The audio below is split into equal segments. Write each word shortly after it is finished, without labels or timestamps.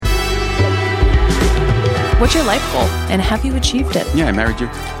What's your life goal, and have you achieved it? Yeah, I married you.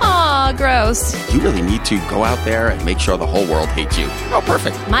 Aw, gross. You really need to go out there and make sure the whole world hates you. Oh,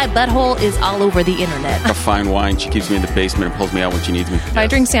 perfect. My butthole is all over the internet. A fine wine. She keeps me in the basement and pulls me out when she needs me. If I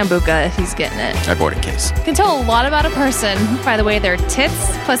drink Sambuca, he's getting it. I bought a case. Can tell a lot about a person by the way their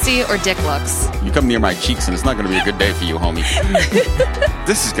tits, pussy, or dick looks. You come near my cheeks and it's not going to be a good day for you, homie.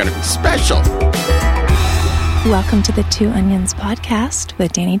 This is going to be special. Welcome to the Two Onions podcast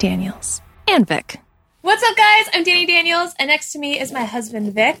with Danny Daniels and Vic. What's up, guys? I'm Danny Daniels, and next to me is my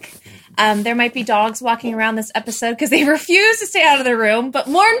husband, Vic. There might be dogs walking around this episode because they refuse to stay out of the room, but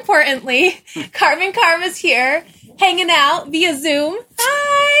more importantly, Carmen Karma's here, hanging out via Zoom.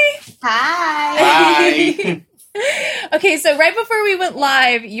 Hi! Hi. Okay, so right before we went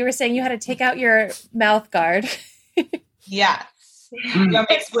live, you were saying you had to take out your mouth guard. Yes. You want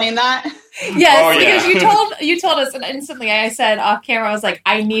me to explain that? Yes, because you told us, and instantly I said off camera, I was like,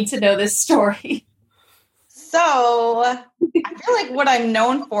 I need to know this story. So I feel like what I'm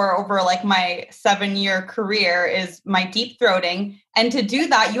known for over like my 7-year career is my deep throating. And to do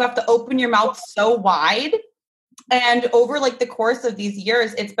that, you have to open your mouth so wide. And over like the course of these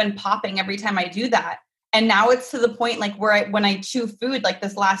years, it's been popping every time I do that. And now it's to the point like where when I chew food, like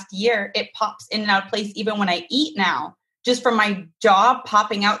this last year, it pops in and out of place even when I eat now, just from my jaw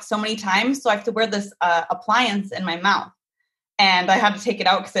popping out so many times. So I have to wear this appliance in my mouth. And I had to take it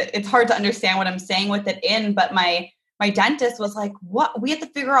out because it's hard to understand what I'm saying with it in. But my dentist was like, "What? We have to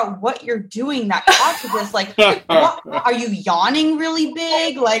figure out what you're doing that causes this. Like, what, are you yawning really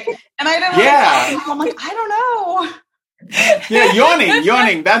big? Like," and I didn't. Yeah. So I'm like, I don't know. Yeah,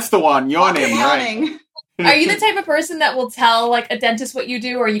 yawning. That's the one. Yawning. Right. Are you the type of person that will tell like a dentist what you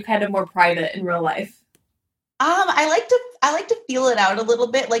do, or are you kind of more private in real life? I like to feel it out a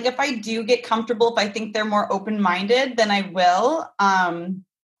little bit. Like if I do get comfortable, if I think they're more open-minded, then I will.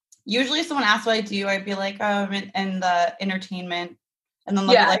 Usually if someone asks what I do, I'd be like, "Oh, I'm in the entertainment." And then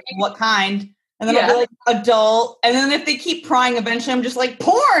they'll be like, "What kind?" And then I'll be like, "Adult." And then if they keep prying, eventually I'm just like,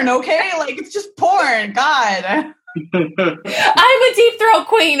 "Porn, okay? Like it's just porn. God." I'm a deep throat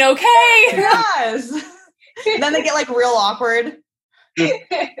queen, okay? Yes. Then they get like real awkward.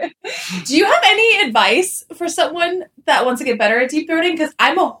 Do you have any advice for someone that wants to get better at deep throating? Because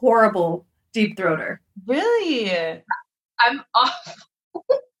I'm a horrible deep throater. Really? I'm awful.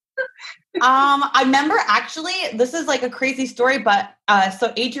 I remember actually, this is like a crazy story, but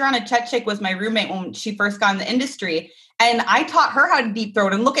so Adriana Chechik was my roommate when she first got in the industry, and I taught her how to deep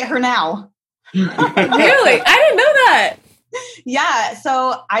throat, and look at her now. Really? I didn't know that. Yeah.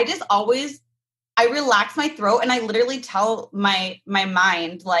 So I relax my throat and I literally tell my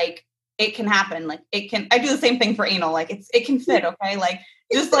mind, like, it can happen. Like I do the same thing for anal. Like it can fit. Okay. Like,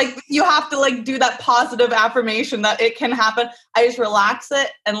 just like you have to like do that positive affirmation that it can happen. I just relax it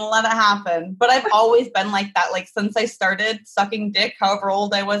and let it happen. But I've always been like that. Like since I started sucking dick, however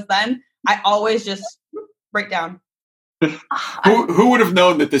old I was then, I always just break down. Who would have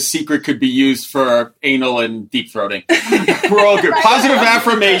known that the secret could be used for anal and deep throating? We're all good. Positive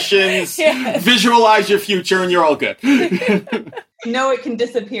affirmations, visualize your future, and you're all good. No, it can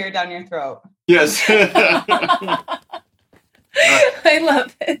disappear down your throat. Yes. I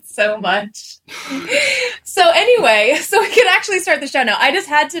love it so much. So anyway, so we can actually start the show now. I just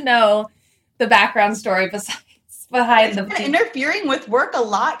had to know the background story behind it's been interfering with work a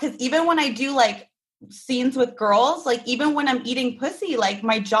lot, because even when I do like scenes with girls, like even when I'm eating pussy, like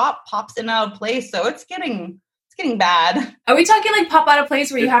my jaw pops in and out of place, so it's getting bad. Are we talking like pop out of place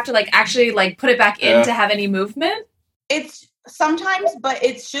where you have to like actually like put it back in to have any movement? It's sometimes, but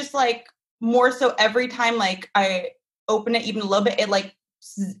it's just like more so every time like I open it even a little bit, it like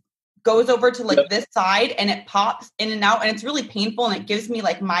goes over to like this side and it pops in and out, and it's really painful, and it gives me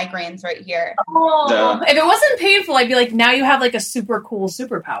like migraines right here. Oh, if it wasn't painful, I'd be like, now you have like a super cool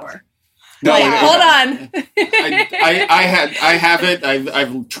superpower. No, like, hold on. I have it.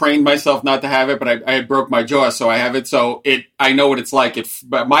 I've trained myself not to have it, but I broke my jaw, so I have it. So I know what it's like.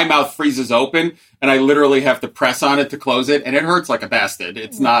 But my mouth freezes open, and I literally have to press on it to close it, and it hurts like a bastard.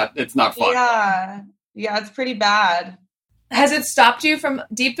 It's not fun. Yeah, it's pretty bad. Has it stopped you from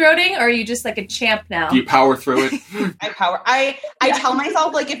deep throating, or are you just like a champ now? Do you power through it? I tell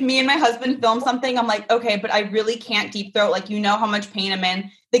myself, like, if me and my husband film something, I'm like, okay, but I really can't deep throat. Like, you know how much pain I'm in.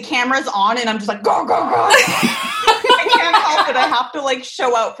 The camera's on, and I'm just like, go, go, go. I can't help it. I have to like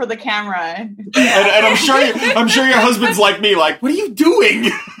show out for the camera. And I'm sure your husband's like me. Like, what are you doing?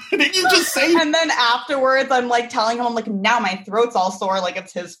 Did you just say? And then afterwards, I'm like telling him, I'm like, now my throat's all sore. Like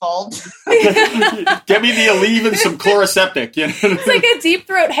it's his fault. Get me the Aleve and some Chloraseptic. You know? It's like a deep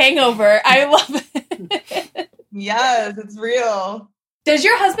throat hangover. I love it. Yes, it's real. Does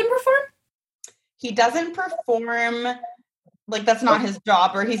your husband perform? he doesn't perform, like that's not his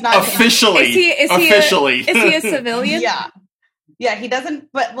job, or he's not officially. Is he a civilian? Yeah, he doesn't,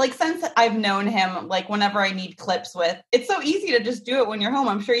 but like since I've known him, like whenever I need clips with, it's so easy to just do it when you're home.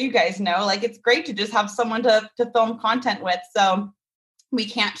 I'm sure you guys know, like it's great to just have someone to film content with. So we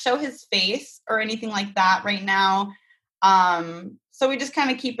can't show his face or anything like that right now. So we just kind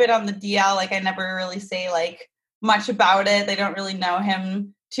of keep it on the DL. Like I never really say like much about it. They don't really know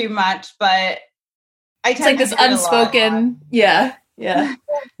him too much, but it's like this unspoken, yeah.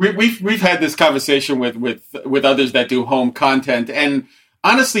 We've had this conversation with others that do home content, and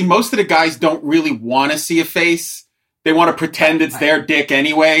honestly, most of the guys don't really want to see a face. They want to pretend it's their dick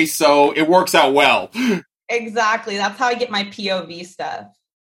anyway, so it works out well. Exactly. That's how I get my POV stuff.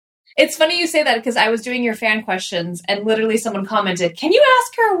 It's funny you say that because I was doing your fan questions and literally someone commented, "Can you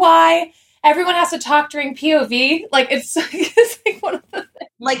ask her why everyone has to talk during POV?" Like it's like one of the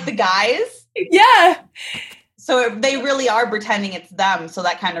things. Like the guys? Yeah. So they really are pretending it's them, so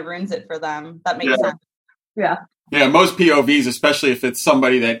that kind of ruins it for them. That makes sense. Yeah. Yeah, most POVs, especially if it's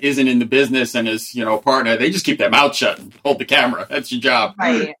somebody that isn't in the business and is, a partner, they just keep their mouth shut and hold the camera. That's your job.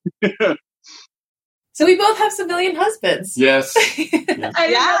 Right. So we both have civilian husbands. Yes.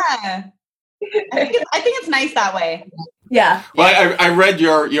 Yeah. I think it's nice that way. Yeah. Well, I read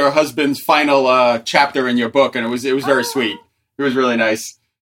your husband's final chapter in your book, and it was very sweet. It was really nice.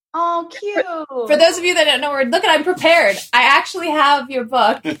 Oh, cute. For those of you that don't know, look, I'm prepared. I actually have your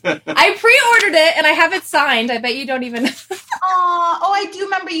book. I pre-ordered it, and I have it signed. I bet you don't even... Oh, I do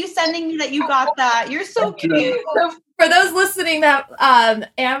remember you sending me that you got that. You're so cute. So for those listening that...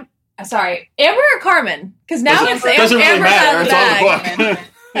 Amber or Carmen? Because now it's Amber. Doesn't really matter. It's on the book.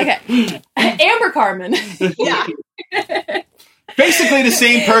 Okay. Amber Carmen. Yeah. Basically the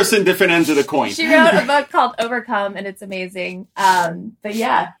same person, different ends of the coin. She wrote a book called Overcome, and it's amazing. But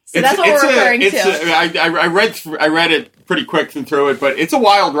yeah, so that's what we're referring to. I read it pretty quick and through it, but it's a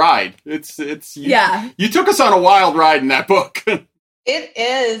wild ride. You took us on a wild ride in that book. It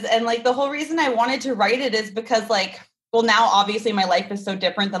is, and like the whole reason I wanted to write it is because now obviously my life is so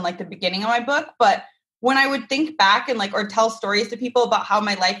different than like the beginning of my book, but when I would think back and or tell stories to people about how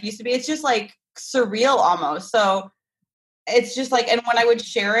my life used to be, it's just like surreal almost. So it's just and when I would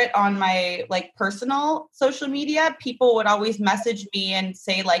share it on my personal social media, people would always message me and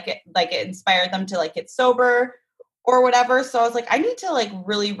say it inspired them to get sober or whatever. So I was I need to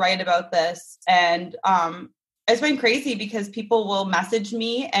really write about this. And it's been crazy because people will message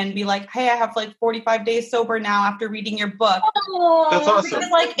me and be like, "Hey, I have 45 days sober now after reading your book." Oh, that's awesome.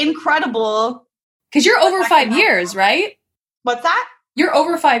 It's incredible. Because you're over 5 years, right? What's that? You're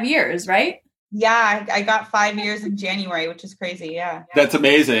over 5 years, right? Yeah, I got 5 years in January, which is crazy. Yeah. That's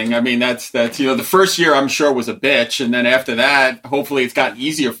amazing. I mean, that's the first year I'm sure was a bitch. And then after that, hopefully it's gotten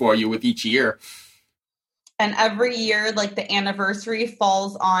easier for you with each year. And every year, the anniversary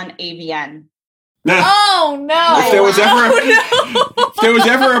falls on AVN. Oh no! If there was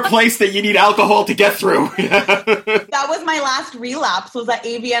ever a place that you need alcohol to get through. That was my last relapse, was at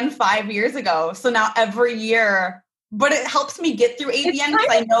AVN 5 years ago. So now every year, but it helps me get through AVN because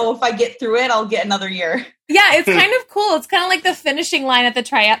I know if I get through it, I'll get another year. Yeah, it's kind of cool. It's kind of like the finishing line at the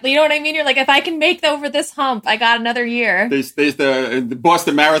triathlon. You know what I mean? You're if I can make over this hump, I got another year. There's the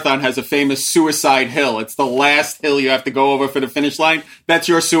Boston Marathon has a famous suicide hill. It's the last hill you have to go over for the finish line. That's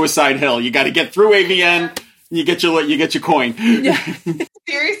your suicide hill. You got to get through AVN. You get your coin. Yeah.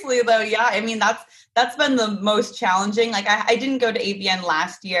 Seriously though, yeah. I mean that's been the most challenging. I didn't go to AVN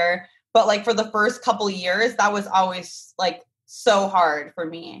last year, but for the first couple years, that was always so hard for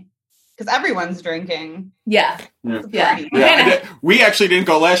me. Because everyone's drinking. Yeah. We actually didn't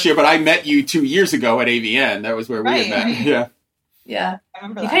go last year, but I met you 2 years ago at AVN. That was where we had met. Yeah. Yeah. I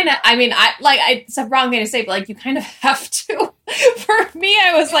remember you that. kind of, it's a wrong thing to say, but you kind of have to. For me,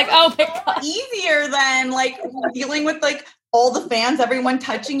 I was oh my God. Easier than dealing with all the fans, everyone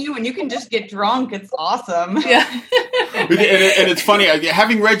touching you, and you can just get drunk. It's awesome. Yeah. and it's funny,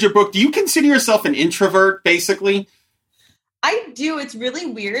 having read your book, do you consider yourself an introvert, basically? I do. It's really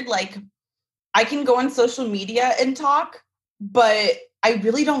weird. I can go on social media and talk, but I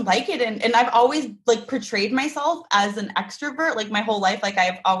really don't like it. And I've always portrayed myself as an extrovert, my whole life.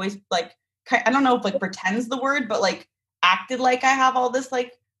 I've always I don't know if pretend's the word, but acted like I have all this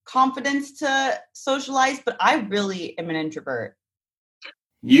confidence to socialize, but I really am an introvert.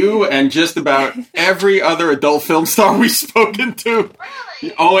 You and just about every other adult film star we've spoken to.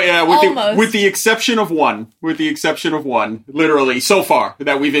 Really? Oh yeah, with the exception of one. Literally, so far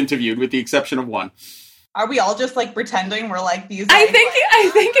that we've interviewed, with the exception of one. Are we all just pretending we're these? I think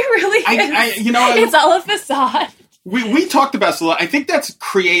it really is. I it's all a facade. We talked about this a lot. I think that's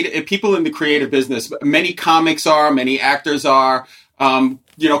creative. People in the creative business, many comics are, many actors are.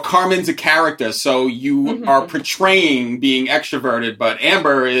 Carmen's a character, so you are portraying being extroverted, but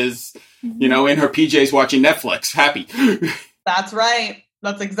Amber is, in her PJs watching Netflix, happy. That's right.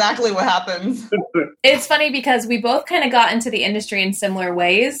 That's exactly what happens. It's funny because we both kind of got into the industry in similar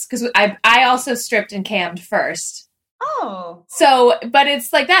ways, because I also stripped and cammed first. Oh. So, but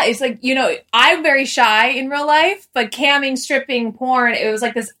it's like that. It's like, I'm very shy in real life, but camming, stripping, porn, it was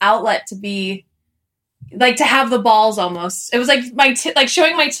like this outlet to be, like, to have the balls almost. It was like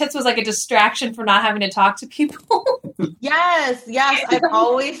showing my tits was like a distraction for not having to talk to people. Yes. I've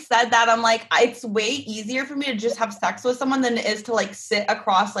always said that. I'm like, it's way easier for me to just have sex with someone than it is to like sit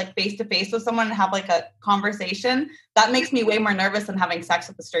across like face to face with someone and have like a conversation. That makes me way more nervous than having sex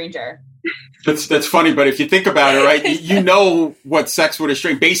with a stranger. That's funny, but if you think about it, right, you know what sex with a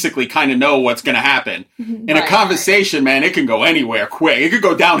stranger, basically kind of know what's going to happen. In a conversation, man, it can go anywhere quick. It could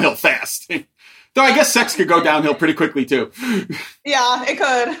go downhill fast. Though I guess sex could go downhill pretty quickly, too. Yeah, it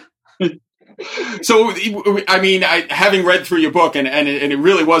could. So, I mean, having read through your book, and it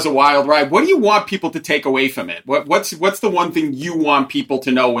really was a wild ride, what do you want people to take away from it? What's the one thing you want people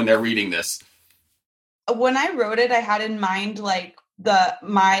to know when they're reading this? When I wrote it, I had in mind, like,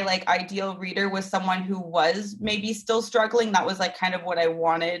 my like ideal reader was someone who was maybe still struggling. That was like kind of what I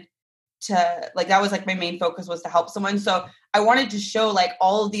wanted to, like, that was like my main focus, was to help someone. So I wanted to show like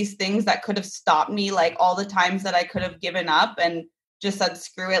all of these things that could have stopped me, like all the times that I could have given up and just said,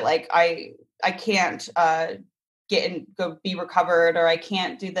 screw it. Like I can't go be recovered, or I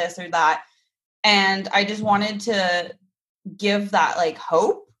can't do this or that. And I just wanted to give that like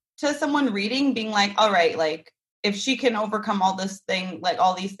hope to someone reading, being like, all right, like if she can overcome all these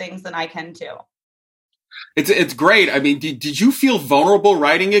things, then I can too. It's great. I mean, did you feel vulnerable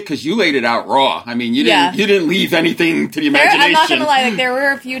writing it? Because you laid it out raw. I mean, you didn't leave anything to the imagination. I'm not going to lie. Like, there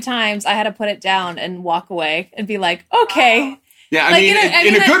were a few times I had to put it down and walk away and be like, okay. Yeah, I mean,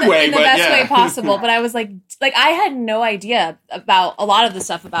 in a good way, in the best way possible. But I was like I had no idea about a lot of the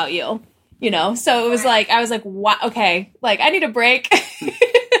stuff about you, So it was like, I was like, wow, okay, like I need a break.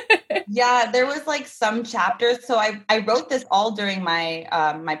 Yeah, there was like some chapters. So I wrote this all during my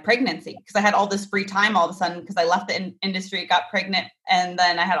my pregnancy, because I had all this free time all of a sudden, because I left the industry, got pregnant, and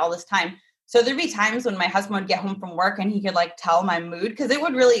then I had all this time. So there'd be times when my husband would get home from work and he could like tell my mood, because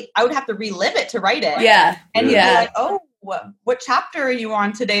I would have to relive it to write it. Yeah. And he'd be like, oh, what chapter are you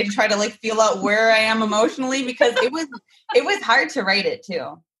on today, to try to like feel out where I am emotionally, because it was hard to write it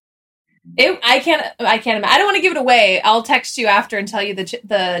too. I can't imagine. I don't want to give it away. I'll text you after and tell you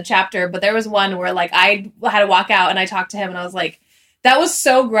the chapter, but there was one where like I had to walk out and I talked to him and I was like, that was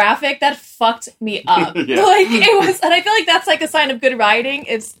so graphic, that fucked me up. Yeah. Like it was, and I feel like that's like a sign of good writing.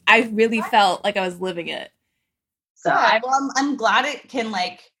 I really felt like I was living it. So I'm glad it can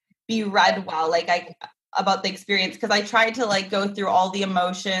like be read well, like about the experience, because I tried to like go through all the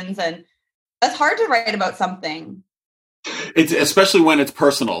emotions, and that's hard to write about something. It's especially when it's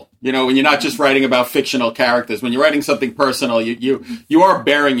personal, when you're not just writing about fictional characters. When you're writing something personal, you are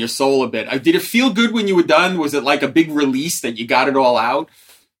bearing your soul a bit. Did it feel good when you were done? Was it like a big release that you got it all out?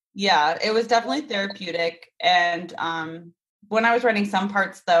 Yeah, it was definitely therapeutic. And when I was writing some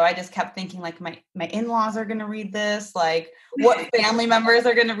parts, though, I just kept thinking like my in-laws are going to read this, like what family members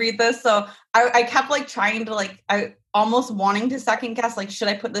are going to read this. So I kept like trying to like, I almost wanting to second guess, like, should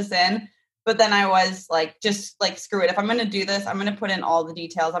I put this in? But then I was like, just like, screw it. If I'm going to do this, I'm going to put in all the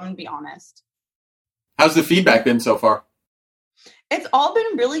details. I'm going to be honest. How's the feedback been so far? It's all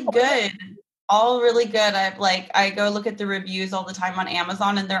been really good. All really good. I go look at the reviews all the time on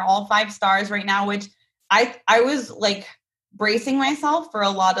Amazon, and they're all 5 stars right now, which I was like bracing myself for a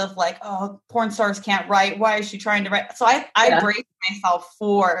lot of like, oh, porn stars can't write. Why is she trying to write? So I braced myself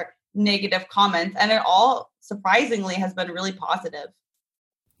for negative comments, and it all surprisingly has been really positive.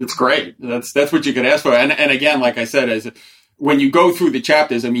 It's great. That's what you could ask for. And again, like I said, when you go through the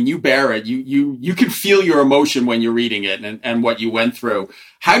chapters, I mean, you bear it. You can feel your emotion when you're reading it and what you went through.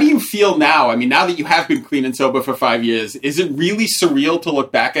 How do you feel now? I mean, now that you have been clean and sober for 5 years, is it really surreal to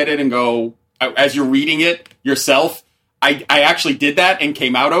look back at it and go, as you're reading it yourself, I actually did that and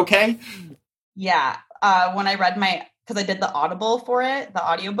came out okay? Yeah. When I read because I did the Audible for it, the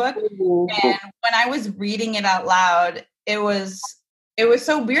audiobook, and when I was reading it out loud, it was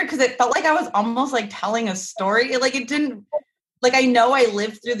so weird, because it felt like I was almost like telling a story. Like it didn't, like I know I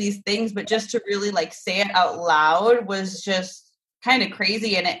lived through these things, but just to really like say it out loud was just kind of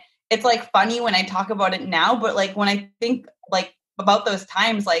crazy. And it's like funny when I talk about it now, but like when I think like about those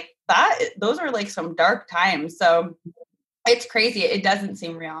times, like those are like some dark times. So it's crazy. It doesn't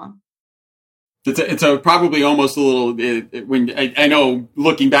seem real. It's a probably almost a little, when I know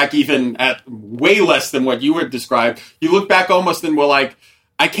looking back even at way less than what you would describe, you look back almost and were like,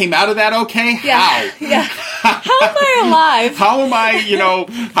 I came out of that okay? Yeah. How? Yeah. How am I alive?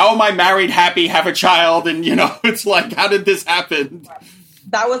 How am I married, happy, have a child? And, it's like, how did this happen?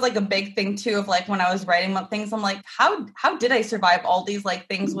 That was like a big thing too, of like when I was writing about things, I'm like, how did I survive all these like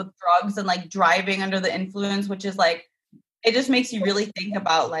things with drugs and like driving under the influence, which is like, it just makes you really think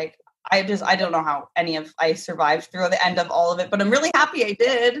about like, I don't know how I survived through the end of all of it, but I'm really happy I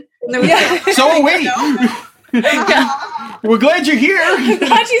did. So are we. We're glad you're here. I'm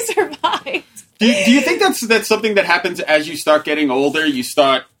glad you survived. Do you think that's something that happens as you start getting older? You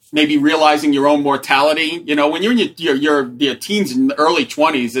start maybe realizing your own mortality. When you're in your teens and early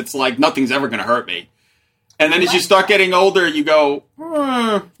 20s, it's like nothing's ever going to hurt me. And then as you start getting older, you go,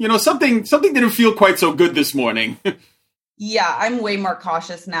 something didn't feel quite so good this morning. Yeah, I'm way more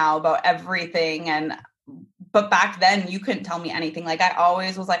cautious now about everything. But back then you couldn't tell me anything. Like I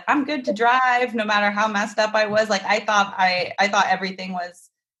always was like, I'm good to drive no matter how messed up I was. Like I thought everything was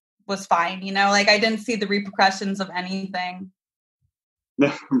fine, like I didn't see the repercussions of anything.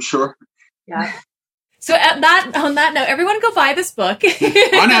 Yeah, I'm sure. Yeah. So on that note, everyone go buy this book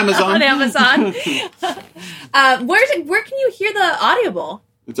on Amazon. On Amazon. Where can you hear the Audible?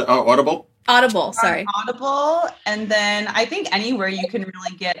 It's Audible. Audible, sorry. Audible, and then I think anywhere you can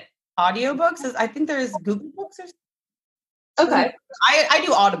really get audiobooks. I think there's Google Books or something. Okay. I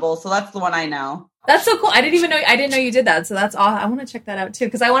do Audible, so that's the one I know. That's so cool. I didn't know you did that. So that's all. I want to check that out too,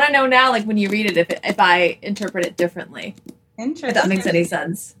 because I want to know now, like when you read it, if I interpret it differently. Interesting. If that makes any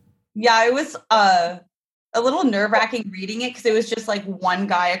sense. Yeah, it was a little nerve-wracking reading it because it was just like one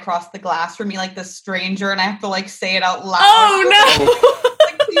guy across the glass from me, like the stranger, and I have to like say it out loud. Oh no.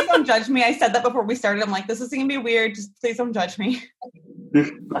 Please don't judge me. I said that before we started. I'm like, this is going to be weird. Just please don't judge me. He's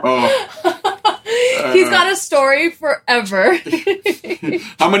got a story forever.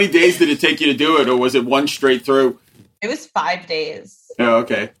 How many days did it take you to do it, or was it one straight through? It was 5 days. Oh,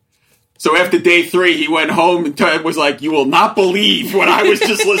 okay. So after day 3, he went home and was like, you will not believe what I was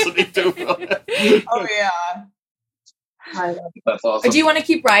just listening to. Oh, yeah. That's awesome. Do you want to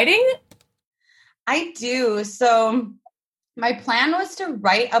keep writing? I do. So my plan was to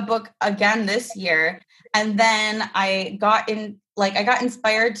write a book again this year. And then I got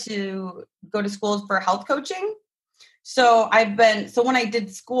inspired to go to school for health coaching. So when I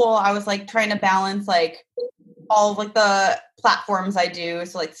did school, I was like trying to balance like all of like the platforms I do.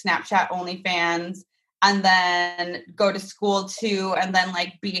 So like Snapchat, OnlyFans, and then go to school too. And then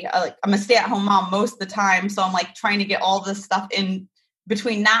like I'm a stay-at-home mom most of the time. So I'm like trying to get all this stuff in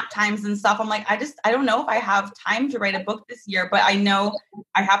between nap times and stuff. I'm like, I don't know if I have time to write a book this year, but I know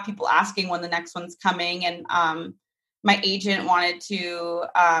I have people asking when the next one's coming. And my agent wanted to,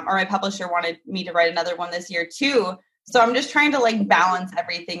 or my publisher wanted me to write another one this year too. So I'm just trying to like balance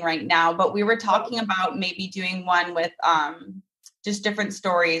everything right now. But we were talking about maybe doing one with just different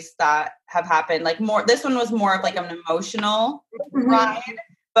stories that have happened. Like this one was more of like an emotional ride,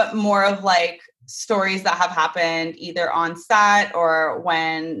 but more of like stories that have happened either on set or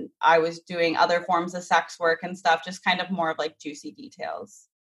when I was doing other forms of sex work and stuff, just kind of more of like juicy details.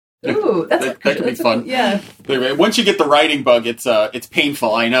 Ooh, that could be fun. Yeah. Once you get the writing bug, it's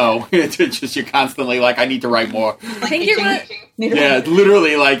painful. I know. It's just you're constantly like, I need to write more. I think you're yeah,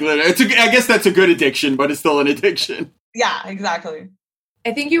 literally. I guess that's a good addiction, but it's still an addiction. Yeah, exactly.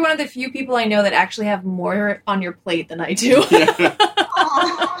 I think you're one of the few people I know that actually have more on your plate than I do. Yeah.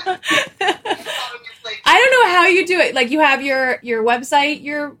 I don't know how you do it. Like you have your website,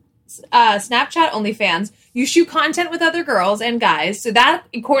 your Snapchat, OnlyFans. You shoot content with other girls and guys. So that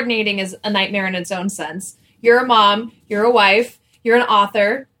coordinating is a nightmare in its own sense. You're a mom. You're a wife. You're an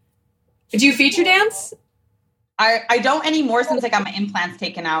author. Do you feature dance? I don't anymore since I got my implants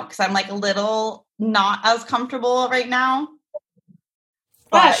taken out because I'm like a little not as comfortable right now.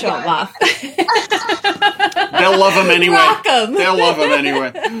 But show them off. They'll love them anyway. Rock 'em. They'll love them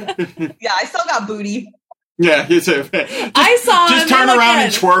anyway. Yeah, I still got booty. Yeah, I saw. Just turn around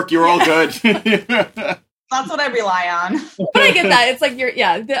and twerk. You're all good. That's what I rely on. But I get that. It's like your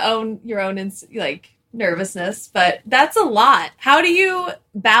own like nervousness, but that's a lot. How do you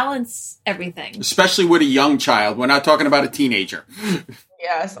balance everything? Especially with a young child. We're not talking about a teenager.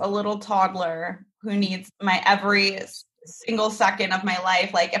 Yes, a little toddler who needs my every single second of my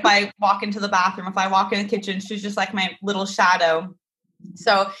life. Like if I walk into the bathroom, if I walk in the kitchen, she's just like my little shadow.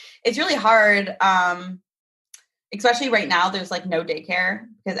 So it's really hard. Especially right now, there's like no daycare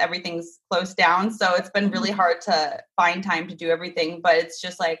because everything's closed down. So it's been really hard to find time to do everything. But it's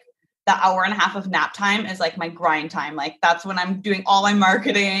just like the hour and a half of nap time is like my grind time. Like that's when I'm doing all my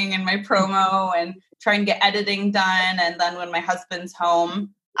marketing and my promo and try and get editing done. And then when my husband's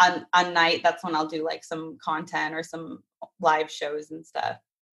home on night, that's when I'll do like some content or some live shows and stuff.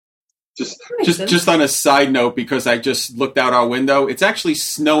 Just on a side note, because I just looked out our window, it's actually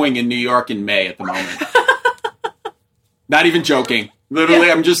snowing in New York in May at the moment. Not even joking. Literally,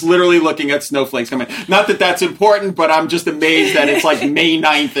 yeah. I'm just literally looking at snowflakes coming. Not that that's important, but I'm just amazed that it's like May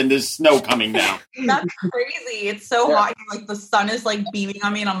 9th and there's snow coming down. That's crazy. It's so hot. Like the sun is like beaming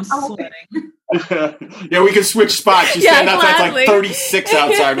on me and I'm sweating. Yeah, we can switch spots. You stand outside, it's like 36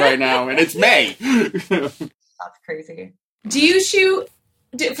 outside right now, and it's May. That's crazy. Do you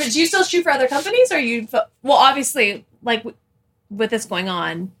still shoot for other companies, or well, obviously, like with this going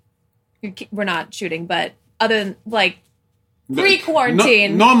on, we're not shooting, but other than like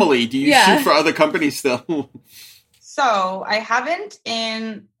pre-quarantine. Normally, do you shoot for other companies still? So I haven't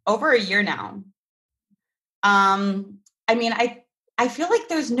in over a year now. I mean, I feel like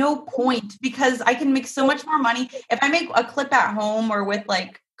there's no point because I can make so much more money. If I make a clip at home or with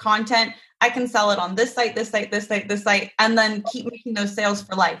like content, I can sell it on this site, and then keep making those sales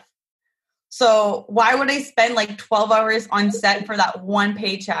for life. So why would I spend like 12 hours on set for that one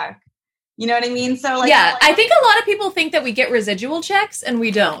paycheck? You know what I mean? So like, yeah, I think a lot of people think that we get residual checks and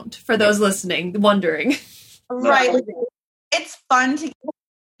we don't, for those listening, wondering. Right. Like, it's fun to get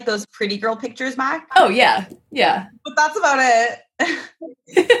those pretty girl pictures back. Oh yeah. Yeah. But that's about it.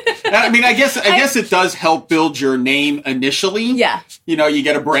 I mean, I guess it does help build your name initially. Yeah. You know, you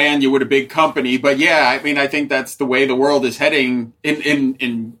get a brand, you're with a big company. But yeah, I mean, I think that's the way the world is heading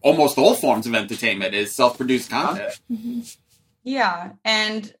in almost all forms of entertainment is self-produced content. Mm-hmm. Yeah.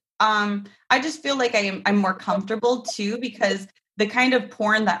 And I just feel like I'm more comfortable too, because the kind of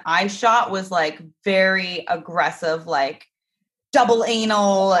porn that I shot was like very aggressive, like double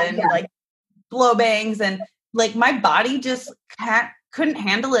anal and like blow bangs, and like my body just couldn't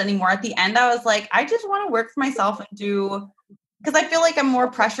handle it anymore. At the end, I was like, I just want to work for myself and do, because I feel like I'm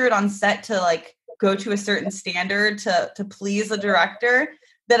more pressured on set to like go to a certain standard to please the director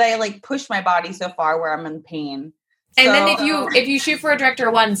that I like push my body so far where I'm in pain. And then if you shoot for a director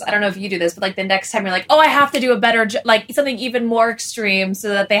once, I don't know if you do this, but like the next time you're like, oh, I have to do a better, like something even more extreme so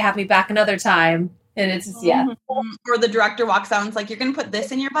that they have me back another time. And it's just, yeah. Or the director walks out and it's like, you're going to put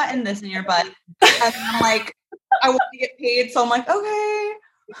this in your butt and this in your butt. And I'm like, I want to get paid. So I'm like, okay.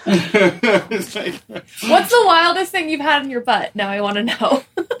 What's the wildest thing you've had in your butt? Now I want to know.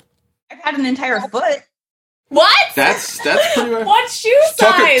 I've had an entire foot. What? That's pretty much. What shoe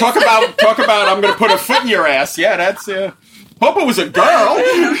size? Talk about. I'm going to put a foot in your ass. Yeah, that's. Hope it was a girl.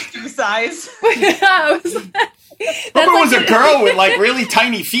 Shoe size. Hope it was a girl with like really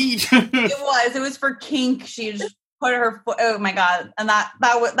tiny feet. It was for kink. She just put her foot. Oh my god! And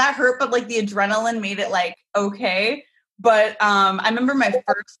that hurt, but like the adrenaline made it like okay. But I remember my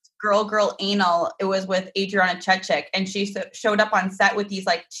first girl anal. It was with Adriana Chechik, and she showed up on set with these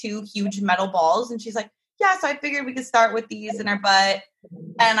like 2 huge metal balls, and she's like, yeah, so I figured we could start with these in our butt.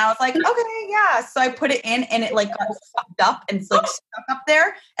 And I was like, okay, yeah. So I put it in and it like got sucked up and it's like stuck up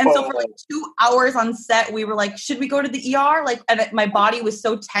there. And so for like 2 hours on set, we were like, should we go to the ER? Like, and my body was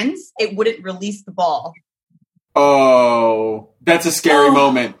so tense, it wouldn't release the ball. Oh, that's a scary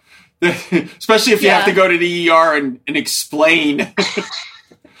moment. Especially if you have to go to the ER and explain.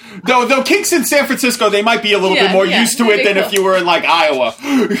 Though kinks in San Francisco, they might be a little bit more used to it than if you were in like Iowa.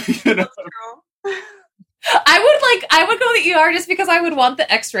 You know? I would go to the ER just because I would want the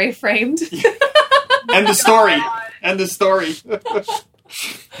X-ray framed. And the story.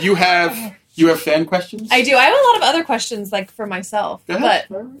 You have fan questions? I do. I have a lot of other questions like for myself, but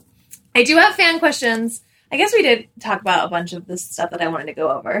I do have fan questions. I guess we did talk about a bunch of this stuff that I wanted to go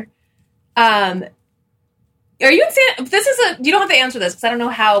over. Are you in you don't have to answer this because I don't know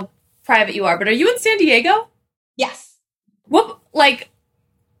how private you are, but are you in San Diego? Yes. What, like,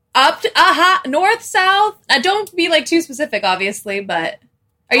 up to, north, south? Don't be, like, too specific, obviously, but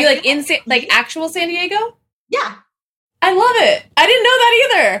are you, like, in, actual San Diego? Yeah. I love it. I didn't know that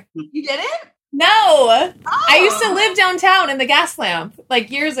either. You didn't? No. Oh. I used to live downtown in the Gas Lamp,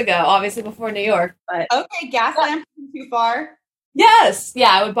 like, years ago, obviously before New York. But okay, Gas Lamp isn't too far. Yes. Yeah,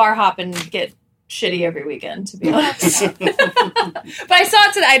 I would bar hop and get shitty every weekend, to be honest. But I saw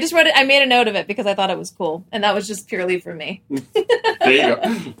it today. I just wrote it. I made a note of it because I thought it was cool. And that was just purely for me. There you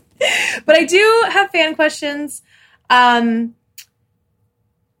go. But I do have fan questions. You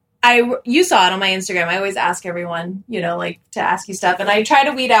saw it on my Instagram. I always ask everyone, to ask you stuff. And I try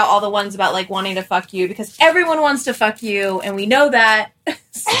to weed out all the ones about, like, wanting to fuck you because everyone wants to fuck you. And we know that.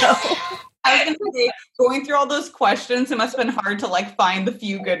 So I was gonna say, going through all those questions, it must have been hard to like find the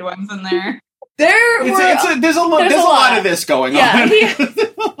few good ones in there. There's a lot of this going on. Yeah. There's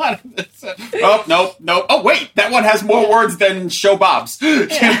a lot of this. Oh, no. Oh, wait, that one has more words than Show Bob's.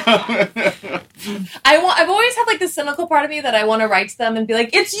 Yeah. I've always had like the cynical part of me that I want to write to them and be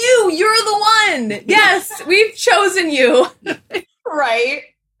like, it's you, you're the one. Yes, we've chosen you. Right.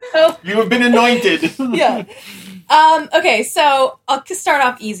 So, You have been anointed. yeah. Okay, so I'll start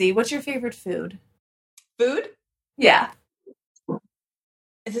off easy. What's your favorite food? Food? Yeah.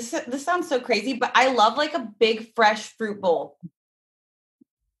 This sounds so crazy, but I love like a big fresh fruit bowl.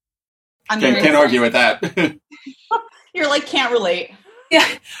 Can't argue with that. You're like, can't relate. Yeah.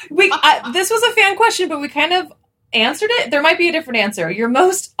 This was a fan question, but we kind of answered it. There might be a different answer. Your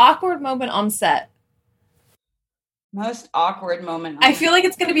most awkward moment on set. Most awkward moment. I feel like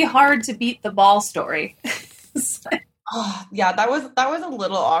it's going to be hard to beat the ball story. Oh, yeah, that was a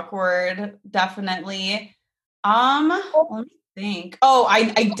little awkward, definitely. Let me think. Oh,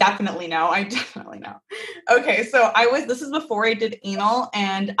 I definitely know. Okay, so this is before I did anal,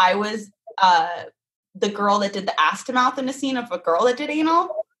 and I was the girl that did the ass to mouth in a scene of a girl that did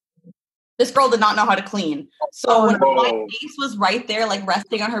anal. This girl did not know how to clean. So when my face was right there, like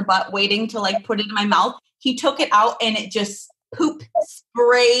resting on her butt, waiting to like put it in my mouth, he took it out and it just poop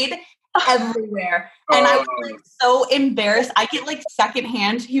sprayed everywhere. And I was like so embarrassed. I get like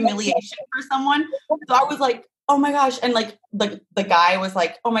secondhand humiliation for someone. So I was like, oh my gosh. And like the guy was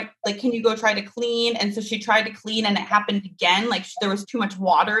like, oh my, like, can you go try to clean? And so she tried to clean and it happened again. Like there was too much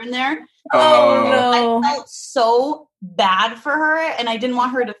water in there. Oh no. I felt so bad for her and I didn't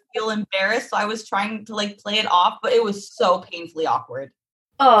want her to feel embarrassed. So I was trying to like play it off, but it was so painfully awkward.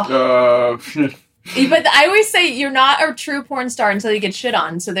 Oh. But I always say you're not a true porn star until you get shit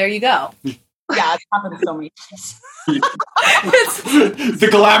on. So there you go. Yeah, it's happened so many times. The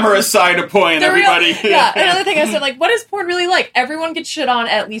glamorous side of porn, everybody. Yeah, another thing I said, like, what is porn really like? Everyone gets shit on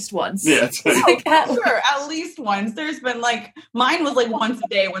at least once. Yeah, like, sure, at least once. There's been like, mine was like once a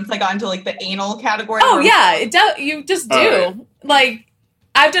day once I got into like the anal category. Oh yeah, you just do. Like,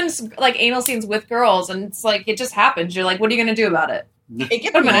 I've done like anal scenes with girls, and it's like it just happens. You're like, what are you gonna do about it? I'm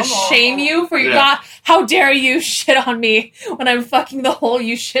gonna shame you for your God. How dare you shit on me when I'm fucking the hole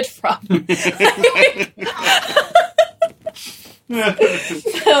you shit from?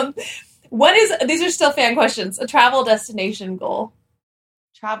 These are still fan questions. A travel destination goal.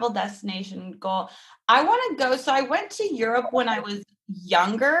 Travel destination goal. I want to go. So I went to Europe when I was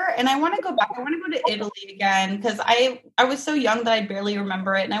younger, and I want to go back. I want to go to Italy again because I was so young that I barely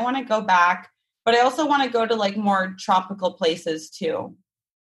remember it, and I want to go back. But I also want to go to like more tropical places too.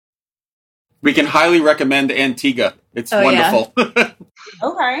 We can highly recommend Antigua. It's wonderful. Yeah.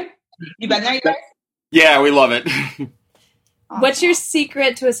 Okay. You been there, you guys? Yeah, we love it. What's your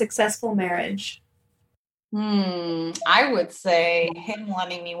secret to a successful marriage? I would say him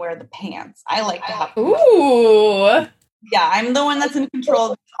letting me wear the pants. I like to have. Ooh. Yeah, I'm the one that's in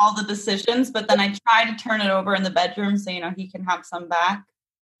control of all the decisions, but then I try to turn it over in the bedroom so he can have some back.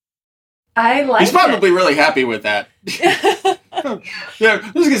 He's probably really happy with that. Yeah, I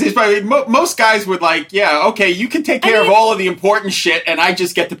was gonna say, he's probably, most guys would like, yeah, okay, you can take care of all of the important shit, and I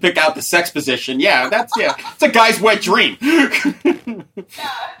just get to pick out the sex position. Yeah, it's a guy's wet dream. There is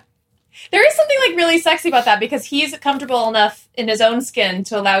something like really sexy about that because he's comfortable enough in his own skin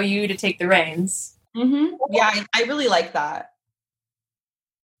to allow you to take the reins. Mm-hmm. Yeah, I really like that.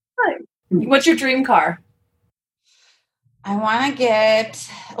 What's your dream car? I want to get,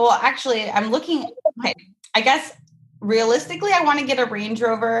 well, actually, I'm looking, I guess, realistically, I want to get a Range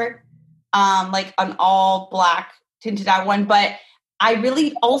Rover, like an all black tinted out one, but I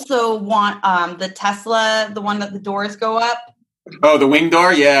really also want the Tesla, the one that the doors go up. Oh, the wing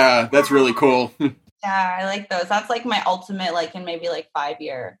door? Yeah, that's really cool. Yeah, I like those. That's like my ultimate, like in maybe like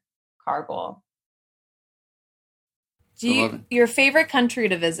 5-year car goal. Your favorite country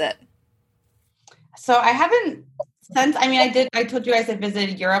to visit? So I haven't I told you guys I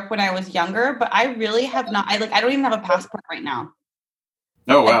visited Europe when I was younger, but I really have not. I don't even have a passport right now.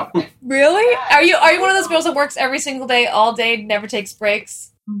 Oh wow! Really? Are you one of those girls that works every single day, all day, never takes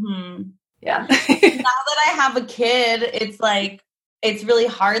breaks? Mm-hmm. Yeah. Now that I have a kid, it's like it's really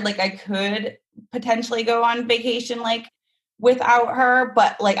hard. Like I could potentially go on vacation like without her,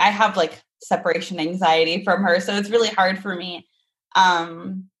 but like I have like separation anxiety from her, so it's really hard for me.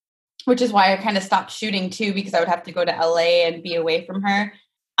 Which is why I kind of stopped shooting too, because I would have to go to LA and be away from her.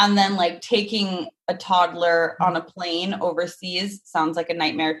 And then like taking a toddler on a plane overseas sounds like a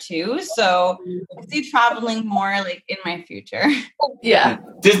nightmare too. So I see traveling more like in my future. Yeah.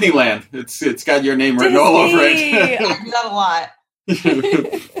 Disneyland. It's got your name written all over it. I do that a lot.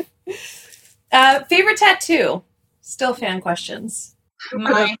 Favorite tattoo? Still fan questions.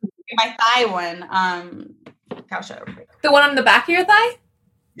 My thigh one. Gosh, The one on the back of your thigh?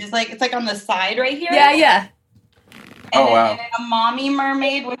 it's like on the side right here. Yeah. And Oh, wow. then a mommy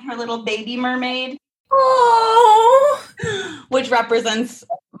mermaid with her little baby mermaid, Oh, which represents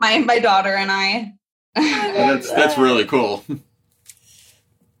my daughter and I. That's really cool.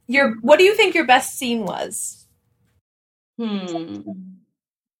 what do you think your best scene was? My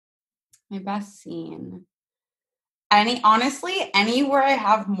best scene. Honestly, anywhere I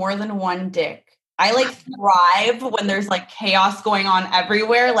have more than one dick. I like thrive when there's like chaos going on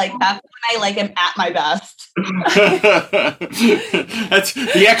everywhere. Like that's when I am at my best. That's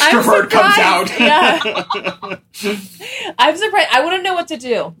the extrovert comes out. Yeah. I'm surprised. I wouldn't know what to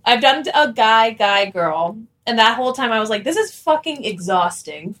do. I've done a guy, girl. And that whole time I was like, this is fucking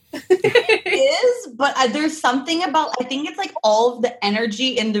exhausting. It is, but there's something about, I think it's like all of the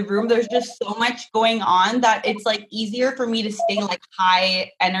energy in the room. There's just so much going on that it's like easier for me to stay like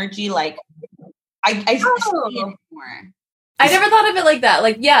high energy. Like I stay more. I never thought of it like that.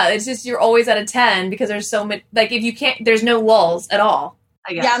 Like, yeah, it's just you're always at a 10 because there's so much, like if you can't, there's no lulls at all.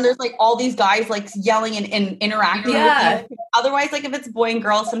 I guess. Yeah, and there's like all these guys like yelling and interacting with you. Otherwise, like if it's boy and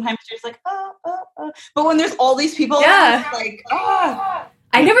girl, sometimes you're just like, But when there's all these people, around, it's like, I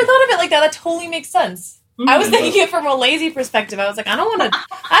never thought of it like that. That totally makes sense. Mm-hmm. I was thinking it from a lazy perspective. I was like, I don't want to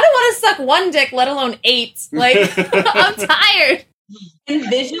suck one dick, let alone 8. Like, I'm tired. And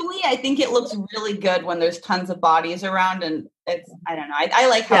visually, I think it looks really good when there's tons of bodies around, and it's, I don't know. I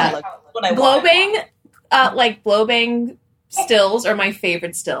like how it looks. What I want. Blowbang stills are my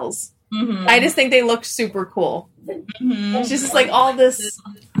favorite stills. Mm-hmm. I just think they look super cool. Mm-hmm. It's just like all this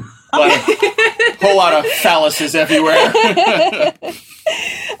whole lot of phalluses everywhere.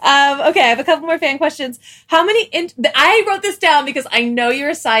 Okay, I have a couple more fan questions. How many I wrote this down because I know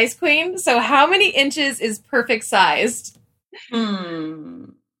you're a size queen. So how many inches is perfect sized? I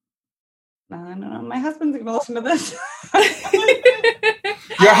don't know. My husband's gonna listen to this.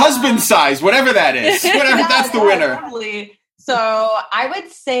 Your husband's size, whatever that is. That's the winner. Totally. So I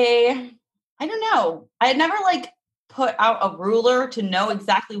would say, I don't know. I had never put out a ruler to know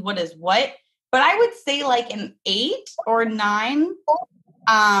exactly what is what, but I would say an 8 or 9.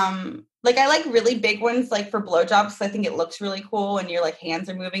 I like really big ones for blowjobs because I think it looks really cool and your hands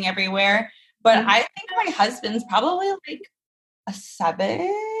are moving everywhere. But I think my husband's probably a 7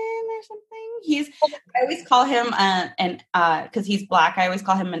 or something. I always call him because he's black. I always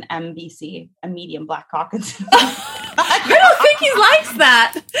call him an MBC, a medium black cock. I don't think he likes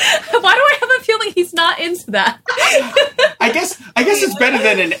that. Why do I have a feeling he's not into that? I guess it's better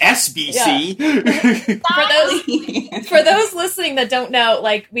than an SBC. Yeah. For those listening that don't know,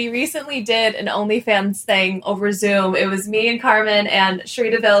 we recently did an OnlyFans thing over Zoom. It was me and Carmen and Sheree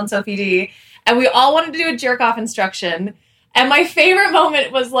DeVille and Sophie D, and we all wanted to do a jerk off instruction. And my favorite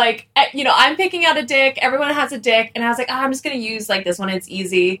moment was I'm picking out a dick. Everyone has a dick, and I was like, I'm just gonna use this one. It's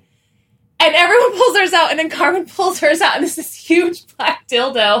easy. And everyone pulls theirs out, and then Carmen pulls hers out, and it's this huge black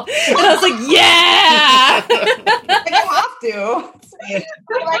dildo. And I was like, yeah! You have to.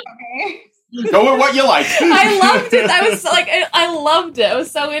 Okay. Go with what you like. I loved it. I loved it. I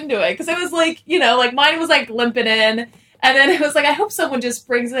was so into it. Because it was mine was limping in. And then it was I hope someone just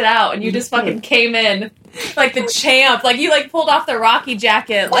brings it out. And you just fucking came in like the champ. You pulled off the Rocky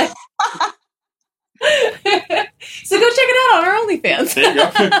jacket. So go check it out on our OnlyFans. There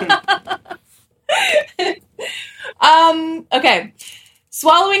you go. Okay.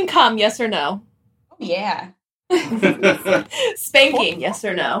 Swallowing cum, yes or no? Yeah. Spanking, yes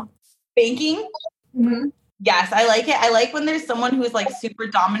or no? Spanking? Mm-hmm. Yes, I like it. I like when there's someone who's super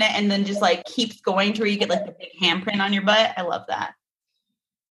dominant and then just keeps going to where you get the big handprint on your butt. I love that.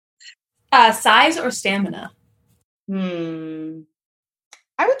 Size or stamina? I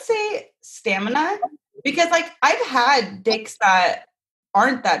would say stamina because I've had dicks that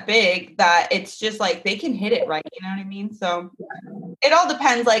aren't that big that it's just they can hit it right. You know what I mean? So it all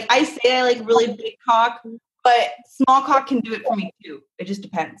depends. I say I like really big cock, but small cock can do it for me too. It just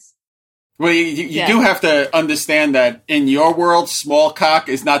depends. Well, you do have to understand that in your world, small cock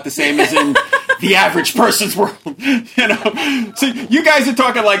is not the same as in the average person's world. So you guys are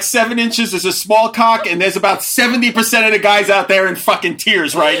talking 7 inches is a small cock, and there's about 70% of the guys out there in fucking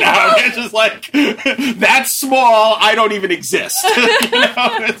tears right now. They're just that's small. I don't even exist.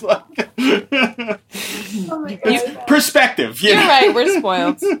 It's it's perspective. You're right. We're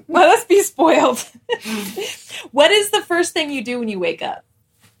spoiled. Well, let's be spoiled. What is the first thing you do when you wake up?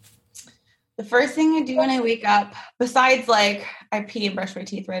 The first thing I do when I wake up, besides I pee and brush my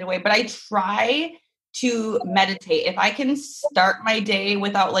teeth right away, but I try to meditate. If I can start my day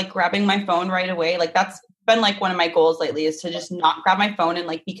without like grabbing my phone right away, like that's been like one of my goals lately, is to just not grab my phone and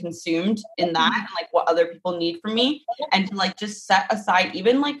like be consumed in that and like what other people need from me, and to like just set aside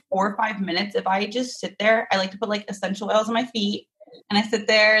even like 4 or 5 minutes. If I just sit there, I like to put like essential oils on my feet and I sit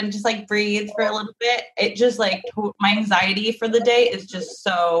there and just like breathe for a little bit. It just like my anxiety for the day is just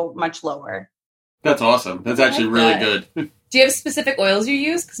so much lower. That's awesome. That's actually really good. Do you have specific oils you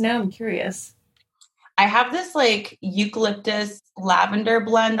use? Because now I'm curious. I have this like eucalyptus lavender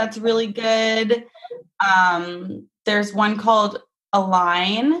blend that's really good. There's one called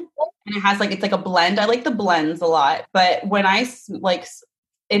Align, and it has like, it's like a blend. I like the blends a lot, but when I like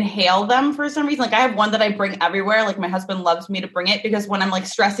inhale them for some reason, like I have one that I bring everywhere. Like my husband loves me to bring it because when I'm like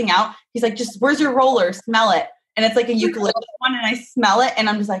stressing out, he's like, just, where's your roller? Smell it. And it's like a eucalyptus one, and I smell it and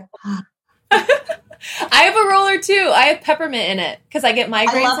I'm just like, I have a roller too. I have peppermint in it because I get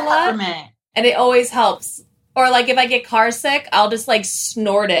migraines a lot. Peppermint. And it always helps. Or like if I get car sick, I'll just like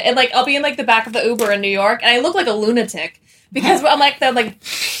snort it. And like I'll be in like the back of the Uber in New York and I look like a lunatic because I'm like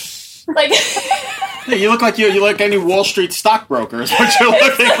yeah, you look like you look any Wall Street stockbroker is what you're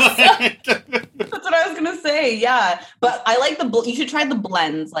looking like. That's what I was gonna say. Yeah, but I like you should try the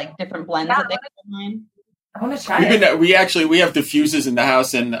blends, like different blends that they have online. I want to try it. We have diffusers in the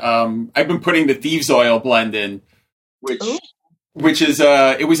house, and I've been putting the Thieves Oil blend in, which is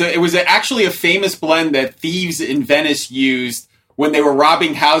it was actually a famous blend that thieves in Venice used when they were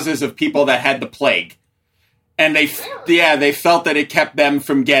robbing houses of people that had the plague, and they felt that it kept them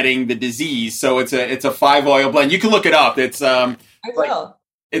from getting the disease. So it's a 5 oil blend. You can look it up. It's I will.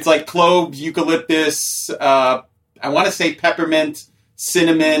 It's like clove, eucalyptus, I want to say peppermint,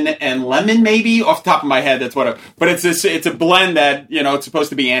 cinnamon, and lemon, maybe off the top of my head. That's what. But it's a blend that it's supposed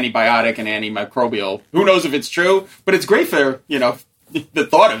to be antibiotic and antimicrobial. Who knows if it's true? But it's great for the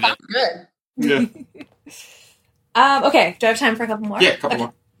thought of it. Good. Yeah. Okay. Do I have time for a couple more? Yeah, a couple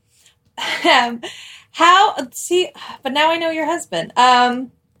more. But now I know your husband.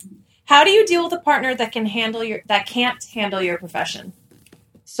 How do you deal with a partner that can't handle your profession?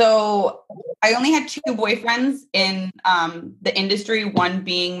 So I only had 2 boyfriends in the industry, one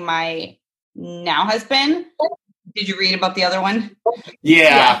being my now husband. Did you read about the other one?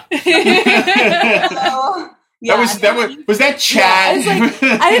 Yeah. Was that Chad? Yeah,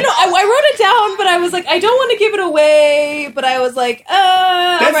 I didn't know. I wrote it down, but I was like, I don't want to give it away. But I was like,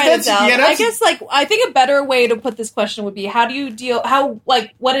 I'll write it down. I guess I think a better way to put this question would be, how do you deal?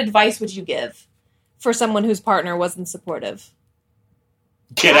 What advice would you give for someone whose partner wasn't supportive?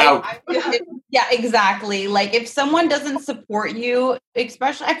 Get out. Yeah, exactly. Like if someone doesn't support you,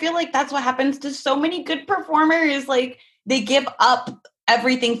 especially, I feel like that's what happens to so many good performers. Like they give up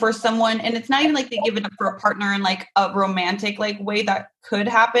everything for someone, and it's not even like they give it up for a partner in like a romantic like way that could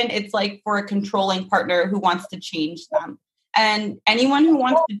happen. It's like for a controlling partner who wants to change them. And anyone who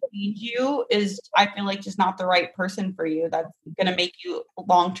wants to change you is, I feel like, just not the right person for you. That's going to make you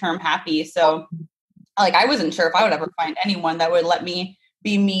long-term happy. So like I wasn't sure if I would ever find anyone that would let me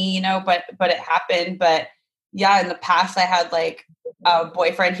be me, but it happened. But yeah, in the past I had like a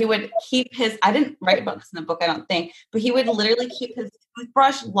boyfriend. He would keep I didn't write about this in the book, I don't think, but he would literally keep his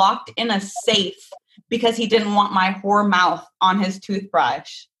toothbrush locked in a safe because he didn't want my whore mouth on his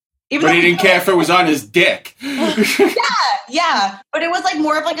toothbrush. But he didn't care if it was on his dick. Yeah. But it was like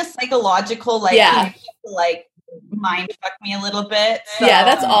more of like a psychological, like, like mind fuck me a little bit. So. Yeah,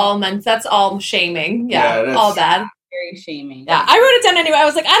 that's all shaming. Yeah, all bad. Very shaming. Yeah, I wrote it down anyway. I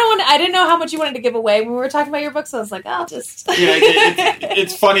was like, I didn't know how much you wanted to give away when we were talking about your book, so I was like, I'll just.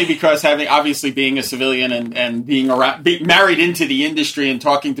 It's funny because being a civilian and being married into the industry and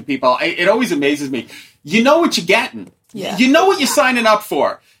talking to people, it always amazes me. You know what you're getting. Yeah. You know what you're signing up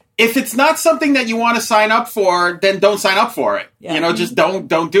for. If it's not something that you want to sign up for, then don't sign up for it. Yeah. Just don't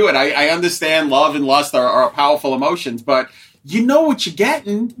do it. I understand love and lust are powerful emotions, but you know what you're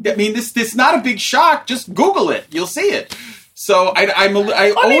getting. I mean, this not a big shock. Just Google it. You'll see it. So I'm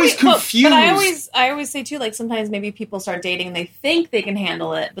always confused. But I always say too, like sometimes maybe people start dating and they think they can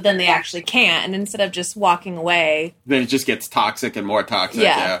handle it, but then they actually can't. And instead of just walking away, then it just gets toxic and more toxic.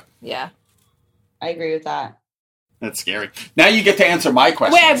 Yeah. I agree with that. That's scary. Now you get to answer my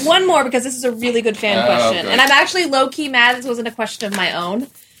question. Wait, I have one more because this is a really good fan question. Good. And I'm actually low-key mad this wasn't a question of my own.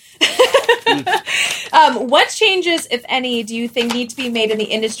 What changes, if any, do you think need to be made in the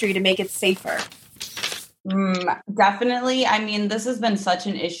industry to make it safer? Definitely. I mean, this has been such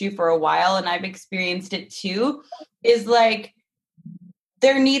an issue for a while, and I've experienced it too, is like,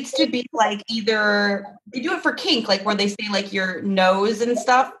 there needs to be like either they do it for kink, like where they say like your nose and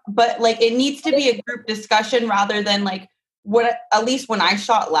stuff, but like it needs to be a group discussion rather than like what, at least when I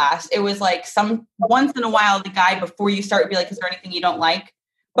shot last, it was like once in a while, the guy before you start would be like, is there anything you don't like?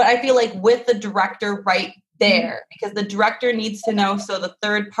 But I feel like with the director right there, because the director needs to know so the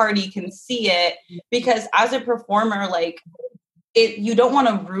third party can see it, because as a performer, like you don't want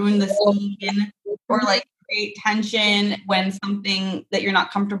to ruin the scene or like create tension when something that you're not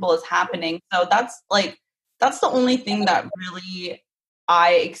comfortable is happening. So that's the only thing that really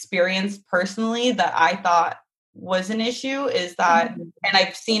I experienced personally that I thought was an issue, is that, and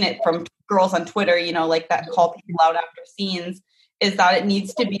I've seen it from girls on Twitter, you know, like that call people out after scenes, is that it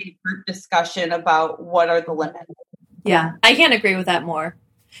needs to be a group discussion about what are the limits. Yeah, I can't agree with that more.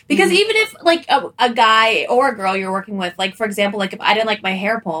 Because even if, like, a guy or a girl you're working with, like, for example, like, if I didn't like my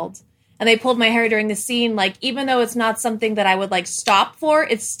hair pulled, and they pulled my hair during the scene, like, even though it's not something that I would, like, stop for,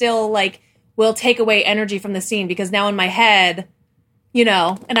 it's still, like, will take away energy from the scene, because now in my head, you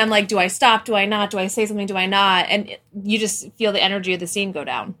know, and I'm like, do I stop? Do I not? Do I say something? Do I not? And you just feel the energy of the scene go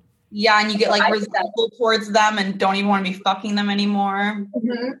down. Yeah, and you get, like, resentful towards them and don't even want to be fucking them anymore.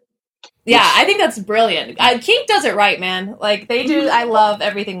 Mm-hmm. Yeah, I think that's brilliant. Kink does it right, man. Like, they do. I love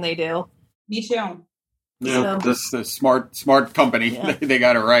everything they do. Me too. Yeah, this is smart company. Yeah. They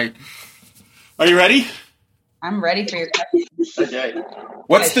got it right. Are you ready? I'm ready for your question. Okay.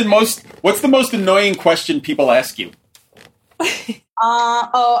 What's the most annoying question people ask you?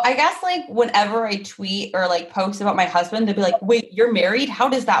 I guess like whenever I tweet or like post about my husband, they'll be like, wait, you're married? How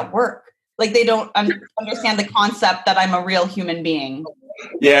does that work? Like they don't understand the concept that I'm a real human being.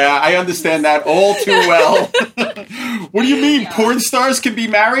 Yeah, I understand that all too well. What do you mean? Yeah. Porn stars can be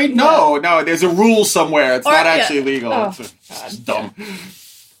married? No, there's a rule somewhere. It's not actually legal. Oh, it's dumb.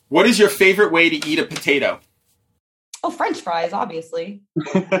 What is your favorite way to eat a potato? Oh, French fries, obviously.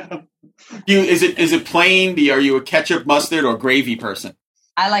 Is it plain? Are you a ketchup, mustard, or gravy person?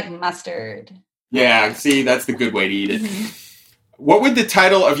 I like mustard. Yeah, see, that's the good way to eat it. Mm-hmm. What would the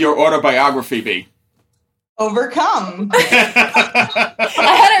title of your autobiography be? Overcome. I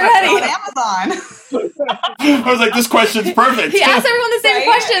had it ready. On Amazon. I was like, this question's perfect. He asked everyone the same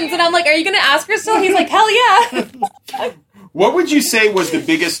questions, and I'm like, are you going to ask her still? He's like, hell yeah. What would you say was the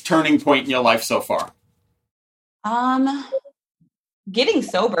biggest turning point in your life so far? Getting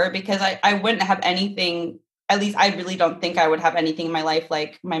sober, because I wouldn't have anything, at least I really don't think I would have anything in my life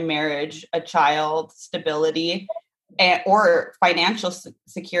like my marriage, a child, stability, or financial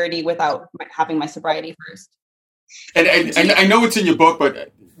security without having my sobriety first. And I know it's in your book,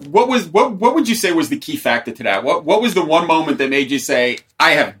 but what would you say was the key factor to that? What was the one moment that made you say,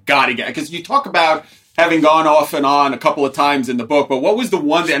 I have got to get, because you talk about having gone off and on a couple of times in the book, but what was the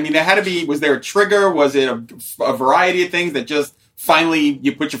one that, I mean, there had to be, was there a trigger? Was it a variety of things that just finally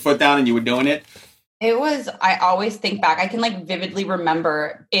you put your foot down and you were doing it? It was, I always think back, I can like vividly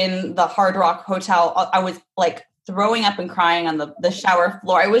remember in the Hard Rock Hotel, I was like throwing up and crying on the shower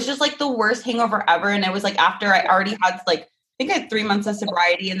floor. It was just like the worst hangover ever. And it was like after I already had like, I think I had 3 months of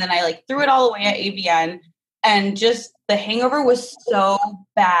sobriety, and then I like threw it all away at AVN, and just the hangover was so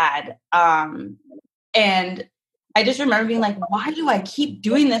bad. And I just remember being like, why do I keep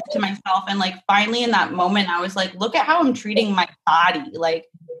doing this to myself? And like, finally in that moment, I was like, look at how I'm treating my body. Like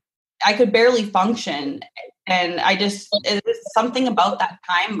I could barely function. And it was something about that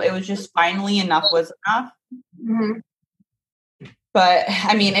time. It was just finally enough was enough. Mm-hmm. But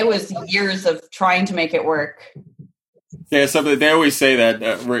I mean, it was years of trying to make it work. Yeah, so they always say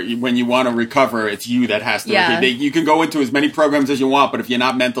that when you want to recover, it's you that has to. Yeah. You can go into as many programs as you want, but if you're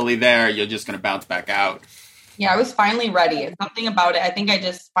not mentally there, you're just going to bounce back out. Yeah, I was finally ready. Something about it. I think I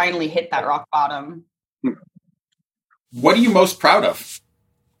just finally hit that rock bottom. What are you most proud of?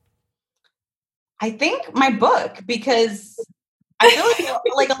 I think my book, because I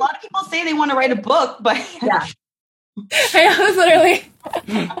feel like a lot of people say they want to write a book, but yeah. I was literally.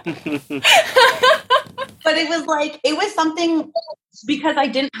 But it was something, because I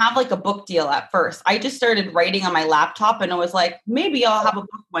didn't have like a book deal at first. I just started writing on my laptop, and it was like, maybe I'll have a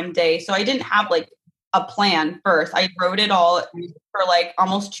book one day. So I didn't have like a plan first. I wrote it all for like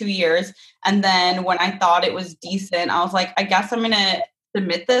almost 2 years. And then when I thought it was decent, I was like, I guess I'm going to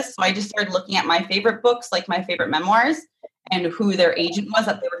submit this. So I just started looking at my favorite books, like my favorite memoirs, and who their agent was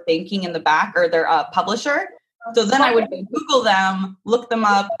that they were thanking in the back, or their publisher. So then I would Google them, look them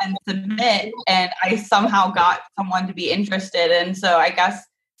up, and submit, and I somehow got someone to be interested. And so I guess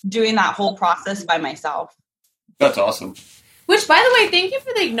doing that whole process by myself. That's awesome. Which, by the way, thank you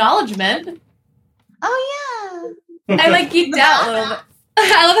for the acknowledgement. Oh, yeah. I like geeked out a little bit.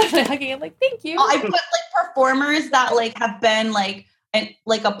 I love that hugging. I'm like, thank you. I put like performers that like have been like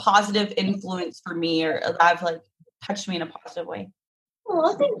a positive influence for me, or have like touched me in a positive way.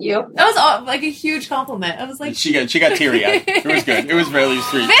 Well, thank you. That was like a huge compliment. I was like, She got teary-eyed. It was good. It was really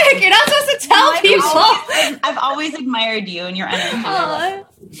sweet. Vic, you're not supposed to tell people. I've always admired you and your energy. Aw.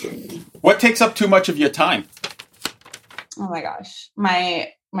 What takes up too much of your time? Oh my gosh,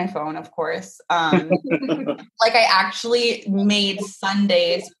 my phone, of course. Like I actually made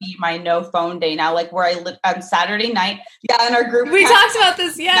Sundays be my no phone day now. Like where on Saturday night, in our group, We talked about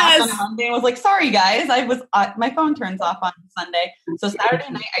this, yes. on Monday and was like, sorry guys, I was my phone turns off on Sunday, so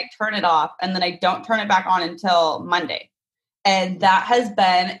Saturday night I turn it off and then I don't turn it back on until Monday. And that has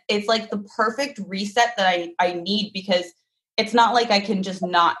been, it's like the perfect reset that I need, because it's not like I can just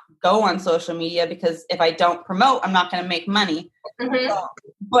not go on social media, because if I don't promote, I'm not going to make money. Mm-hmm. So,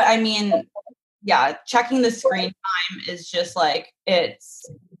 but I mean, yeah, checking the screen time is just like, it's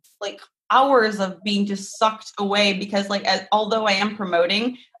like hours of being just sucked away, because like, although I am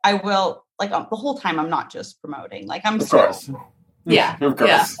promoting, I will like the whole time I'm not just promoting. Like I'm Of course. Yeah. Of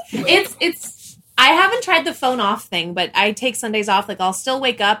course. Yeah. It's I haven't tried the phone off thing, but I take Sundays off. Like I'll still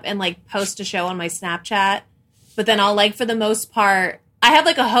wake up and like post a show on my Snapchat, but then I'll like, for the most part, I have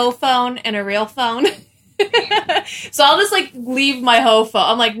like a hoe phone and a real phone. So I'll just like leave my hoe phone.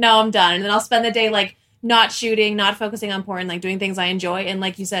 I'm like, no, I'm done. And then I'll spend the day like not shooting, not focusing on porn, like doing things I enjoy. And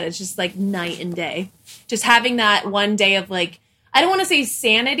like you said, it's just like night and day. Just having that one day of like, I don't want to say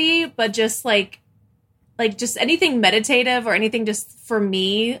sanity, but just like just anything meditative or anything just for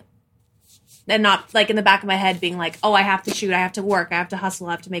me, and not like in the back of my head being like, oh, I have to shoot, I have to work, I have to hustle,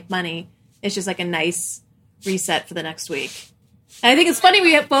 I have to make money. It's just like a nice reset for the next week. And I think it's funny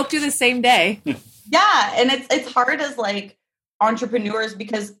we both do the same day. Yeah, and it's hard as like entrepreneurs,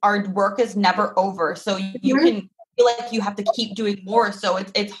 because our work is never over. So you can feel like you have to keep doing more. So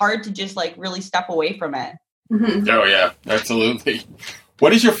it's hard to just like really step away from it. Mm-hmm. Oh, yeah. Absolutely.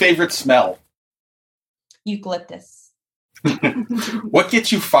 What is your favorite smell? Eucalyptus. What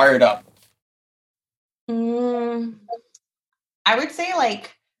gets you fired up? I would say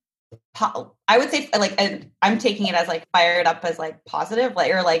like, I'm taking it as like fired up as like positive,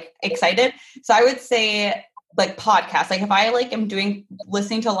 like, or like excited. So I would say like podcasts. Like if I like am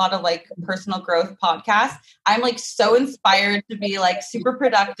listening to a lot of like personal growth podcasts, I'm like so inspired to be like super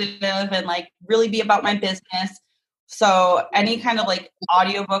productive and like really be about my business. So any kind of like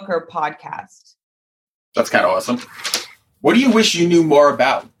audiobook or podcast. That's kind of awesome. What do you wish you knew more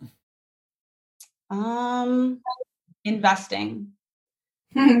about? Investing.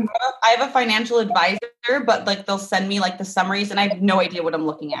 I have a financial advisor, but like they'll send me like the summaries and I have no idea what I'm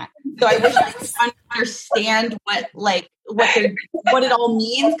looking at. So I wish I could understand what it all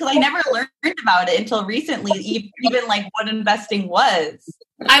means, because I never learned about it until recently, even like what investing was.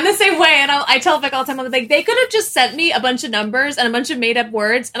 I'm the same way, and I tell Vic all the time, I'm like, they could have just sent me a bunch of numbers and a bunch of made up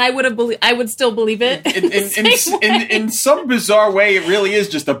words, and I would still believe it. In some bizarre way, it really is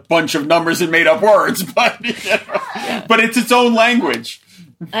just a bunch of numbers and made up words, but but it's its own language.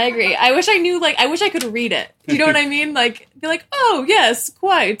 I agree. I wish I could read it. Do you know what I mean? Like, be like, oh yes,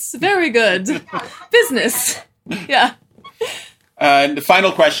 quite, very good. Business. Yeah. And the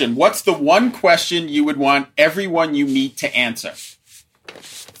final question: what's the one question you would want everyone you meet to answer?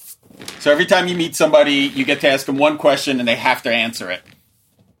 So every time you meet somebody, you get to ask them one question and they have to answer it.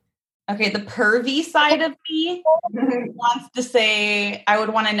 Okay, the pervy side of me wants to say, I would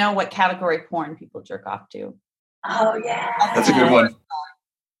want to know what category porn people jerk off to. Oh, yeah. That's a good one.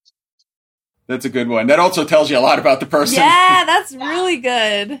 That's a good one. That also tells you a lot about the person. Yeah, that's really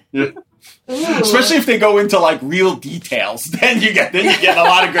good. Yeah. Especially if they go into like real details, then you get a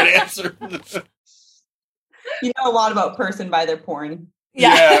lot of good answers. You know a lot about person by their porn.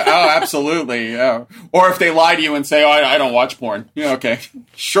 Yeah. Oh, absolutely. Yeah. Or if they lie to you and say, "Oh, I don't watch porn." Yeah. Okay.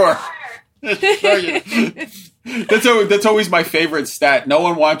 Sure. That's always my favorite stat. No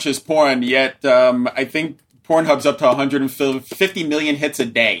one watches porn yet. I think Pornhub's up to 150 million hits a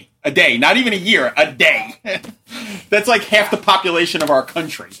day. A day, not even a year. A day. That's like half the population of our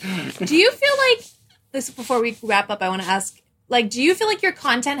country. Do you feel like this? Before we wrap up, I want to ask. Like, do you feel like your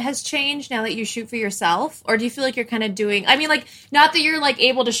content has changed now that you shoot for yourself? Or do you feel like you're kind of doing, I mean, like, not that you're, like,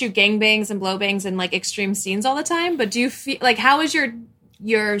 able to shoot gangbangs and blowbangs and, like, extreme scenes all the time, but do you feel, like, how is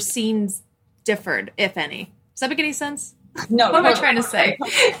your scenes differed, if any? Does that make any sense? No. What am I trying to say?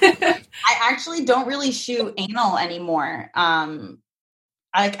 I actually don't really shoot anal anymore. I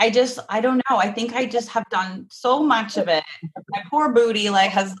don't know. I think I just have done so much of it. My poor booty,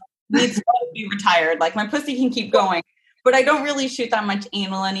 like, needs to be retired. Like, my pussy can keep going. But I don't really shoot that much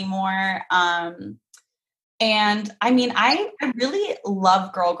anal anymore. And I mean, I really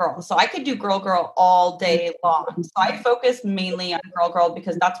love girl. So I could do girl all day long. So I focus mainly on girl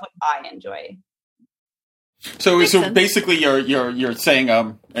because that's what I enjoy. So Makes sense. basically, you're saying,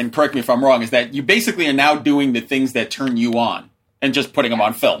 and correct me if I'm wrong, is that you basically are now doing the things that turn you on and just putting them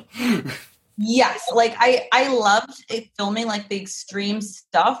on film. Yes, like I loved it filming like the extreme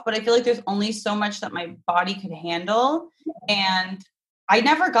stuff, but I feel like there's only so much that my body could handle, and I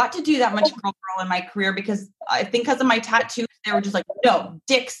never got to do that much girl in my career because I think because of my tattoos, they were just like, no,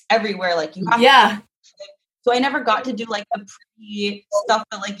 dicks everywhere, like you have Yeah. to. So I never got to do like the pretty stuff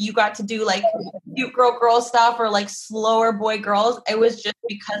that like you got to do, like cute girl stuff or like slower boy girls. It was just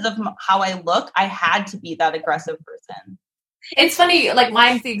because of how I look, I had to be that aggressive person. It's funny, like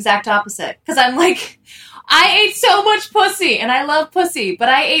mine's the exact opposite. Because I'm like, I ate so much pussy and I love pussy, but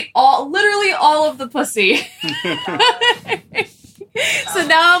I ate literally all of the pussy. So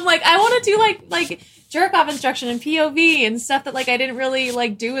now I'm like, I want to do like jerk off instruction and POV and stuff that like I didn't really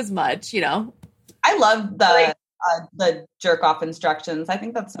like do as much, you know? I love the jerk off instructions. I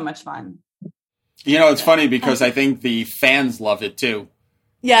think that's so much fun. You know, it's funny because I think the fans love it too.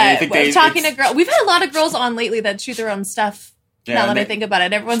 Yeah, think talking to girls. We've had a lot of girls on lately that shoot their own stuff. Yeah, now that I think about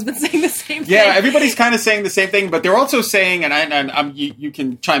it, everyone's been saying the same thing. Yeah, everybody's kind of saying the same thing, but they're also saying, and you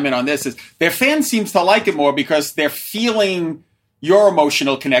can chime in on this, is their fans seems to like it more because they're feeling your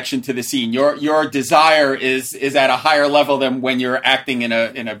emotional connection to the scene. Your desire is at a higher level than when you're acting in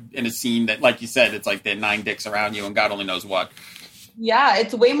a scene that, like you said, it's like there are 9 dicks around you and God only knows what. Yeah,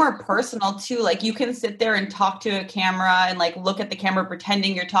 it's way more personal too. Like you can sit there and talk to a camera and like look at the camera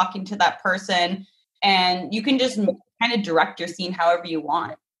pretending you're talking to that person, and you can just kind of direct your scene however you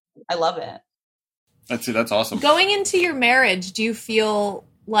want. I love it. That's awesome. Going into your marriage, do you feel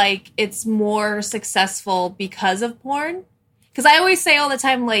like it's more successful because of porn? Because I always say all the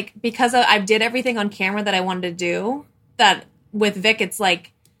time, like, because I did everything on camera that I wanted to do, that with Vic, it's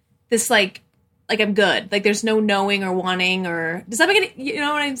like this, like I'm good. Like, there's no knowing or wanting or does that make it? You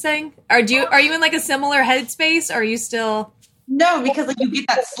know what I'm saying? Are you in like a similar headspace? Or are you still? No, because like you get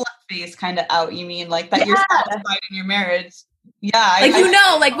that slut face kind of out. You mean like that you're satisfied in your marriage? Yeah, Like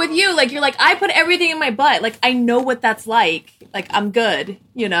like with you, like you're like I put everything in my butt. Like I know what that's like. Like I'm good,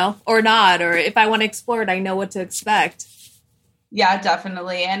 you know, or not. Or if I want to explore it, I know what to expect. Yeah,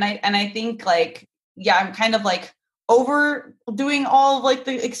 definitely. And I think like, yeah, I'm kind of like over doing all of, like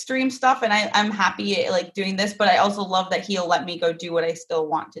the extreme stuff, and I'm happy like doing this, but I also love that he'll let me go do what I still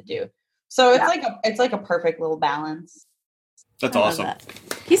want to do. So it's like a perfect little balance. That's I love awesome. that.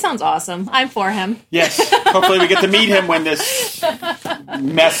 He sounds awesome. I'm for him. Yes. Hopefully we get to meet him when this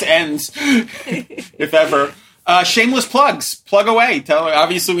mess ends, if ever. Shameless plugs. Plug away.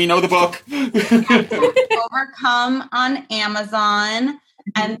 Obviously, we know the book. Overcome on Amazon.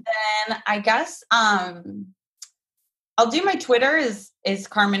 And then I guess I'll do my Twitter is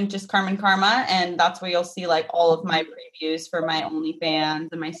Carmen Karma, and that's where you'll see like all of my previews for my OnlyFans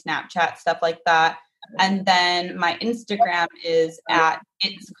and my Snapchat, stuff like that. And then my Instagram is at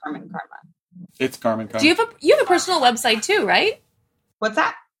It's Carmen Karma. It's Carmen Karma. Do you have a personal website too, right? What's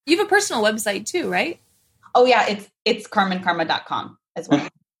that? You have a personal website too, right? Oh yeah, it's CarmenKarma.com as well.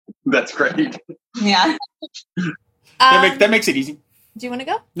 That's great. Yeah. That makes it easy. Do you want to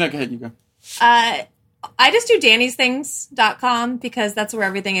go? No, go ahead. You go. I just do Danny'sThings.com because that's where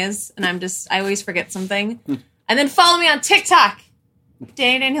everything is, and I always forget something. And then follow me on TikTok.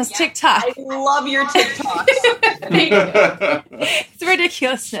 Danny Daniels TikTok. I love your TikToks. It's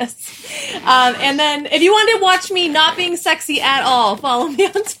ridiculousness. And then if you want to watch me not being sexy at all, follow me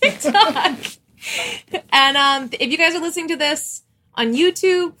on TikTok. And if you guys are listening to this on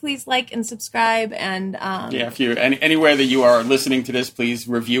YouTube, please like and subscribe. And if you're anywhere that you are listening to this, please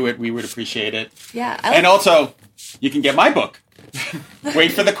review it. We would appreciate it. Yeah. And also, you can get my book.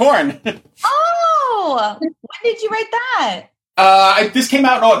 Wait for the Corn. Oh, when did you write that? This came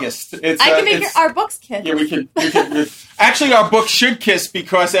out in August. I can make our books kiss. Yeah, we can. Actually, our book should kiss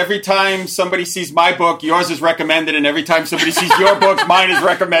because every time somebody sees my book, yours is recommended, and every time somebody sees your book, mine is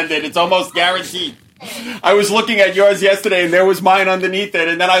recommended. It's almost guaranteed. I was looking at yours yesterday, and there was mine underneath it,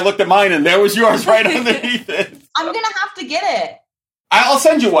 and then I looked at mine, and there was yours right underneath it. I'm gonna have to get it. I'll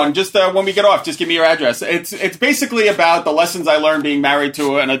send you one just when we get off. Just give me your address. It's basically about the lessons I learned being married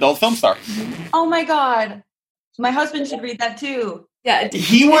to an adult film star. Oh my God. My husband should read that too. Yeah,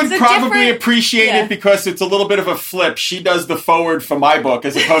 he would probably appreciate it because it's a little bit of a flip. She does the forward for my book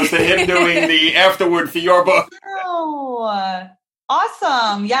as opposed to him doing the afterward for your book. Oh,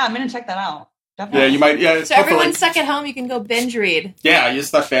 awesome. Yeah, I'm going to check that out. Definitely. Yeah, you might. Yeah, so everyone's stuck at home, you can go binge read. Yeah, you're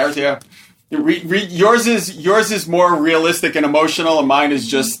stuck there. Yeah. Yours is more realistic and emotional, and mine is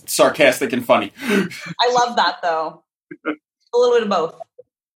just sarcastic and funny. I love that, though. A little bit of both.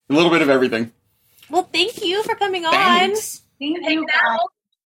 A little bit of everything. Well, thank you for coming on. Thanks. Thank you,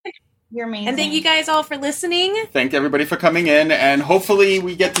 guys. You're amazing. And thank you guys all for listening. Thank everybody for coming in, and hopefully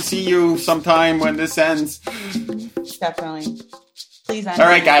we get to see you sometime when this ends. Definitely. Please end. All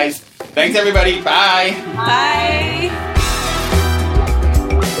right, guys. Thanks, everybody. Bye. Bye.